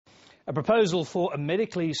A proposal for a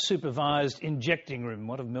medically supervised injecting room in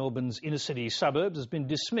one of Melbourne's inner-city suburbs has been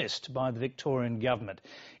dismissed by the Victorian Government.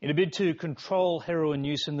 In a bid to control heroin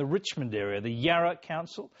use in the Richmond area, the Yarra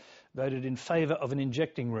Council voted in favour of an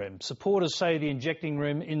injecting room. Supporters say the injecting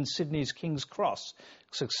room in Sydney's King's Cross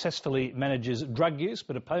successfully manages drug use,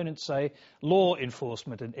 but opponents say law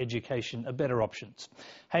enforcement and education are better options.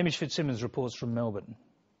 Hamish Fitzsimmons reports from Melbourne.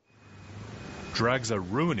 Drugs are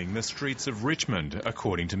ruining the streets of Richmond,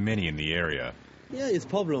 according to many in the area. Yeah, it's a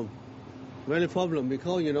problem. Very problem,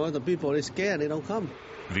 because, the people are scared, they don't come.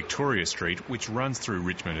 Victoria Street, which runs through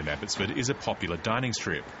Richmond and Abbotsford, is a popular dining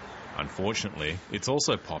strip. Unfortunately, it's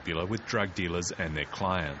also popular with drug dealers and their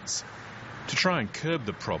clients. To try and curb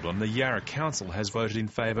the problem, the Yarra Council has voted in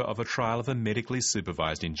favour of a trial of a medically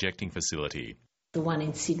supervised injecting facility. The one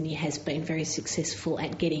in Sydney has been very successful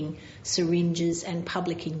at getting syringes and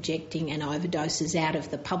public injecting and overdoses out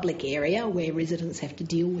of the public area where residents have to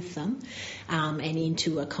deal with them and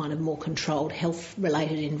into a kind of more controlled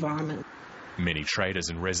health-related environment. Many traders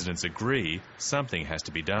and residents agree something has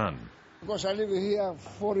to be done. Because I live here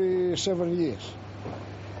 47 years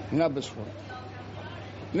in Abbotsford.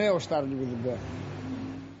 Now I started with the bed.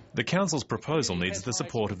 The council's proposal needs the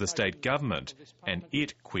support of the state government, and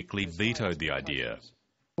it quickly vetoed the idea.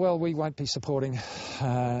 Well, we won't be supporting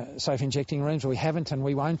safe injecting rooms. We haven't and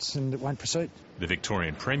we won't, and it won't proceed. The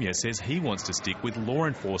Victorian Premier says he wants to stick with law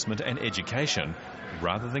enforcement and education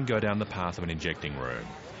rather than go down the path of an injecting room.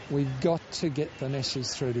 We've got to get the message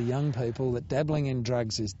through to young people that dabbling in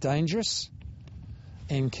drugs is dangerous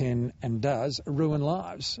and can and does ruin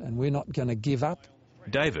lives, and we're not going to give up.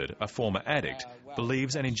 David, a former addict,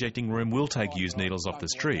 believes an injecting room will take used needles off the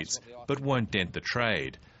streets but won't dent the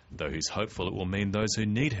trade, though he's hopeful it will mean those who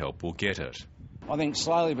need help will get it. I think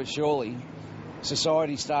slowly but surely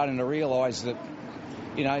society's starting to realise that,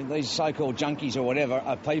 these so-called junkies or whatever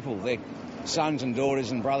are people. They're sons and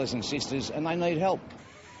daughters and brothers and sisters, and they need help.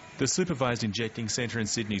 The supervised injecting centre in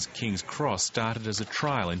Sydney's King's Cross started as a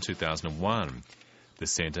trial in 2001. The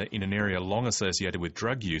centre, in an area long associated with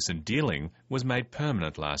drug use and dealing, was made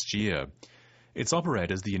permanent last year. Its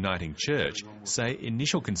operators, the Uniting Church, say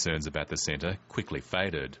initial concerns about the centre quickly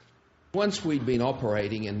faded. Once we'd been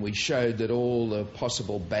operating and we showed that all the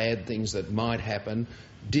possible bad things that might happen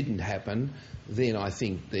didn't happen, then I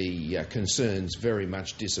think the concerns very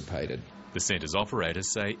much dissipated. The centre's operators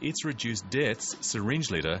say it's reduced deaths, syringe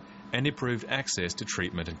litter and improved access to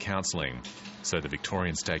treatment and counselling. So the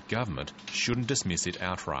Victorian State Government shouldn't dismiss it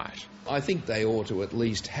outright. I think they ought to at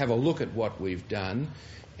least have a look at what we've done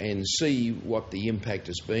and see what the impact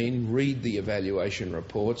has been, read the evaluation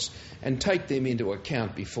reports and take them into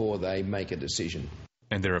account before they make a decision.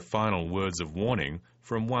 And there are final words of warning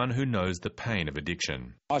from one who knows the pain of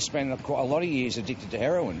addiction. I spent a lot of years addicted to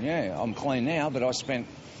heroin, I'm clean now, but I spent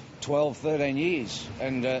 12, 13 years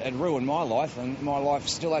and it ruined my life, and my life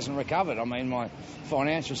still hasn't recovered. I mean, my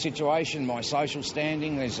financial situation, my social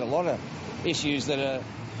standing, there's a lot of issues that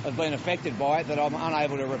have been affected by it that I'm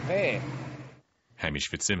unable to repair. Hamish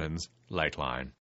Fitzsimmons, Lateline.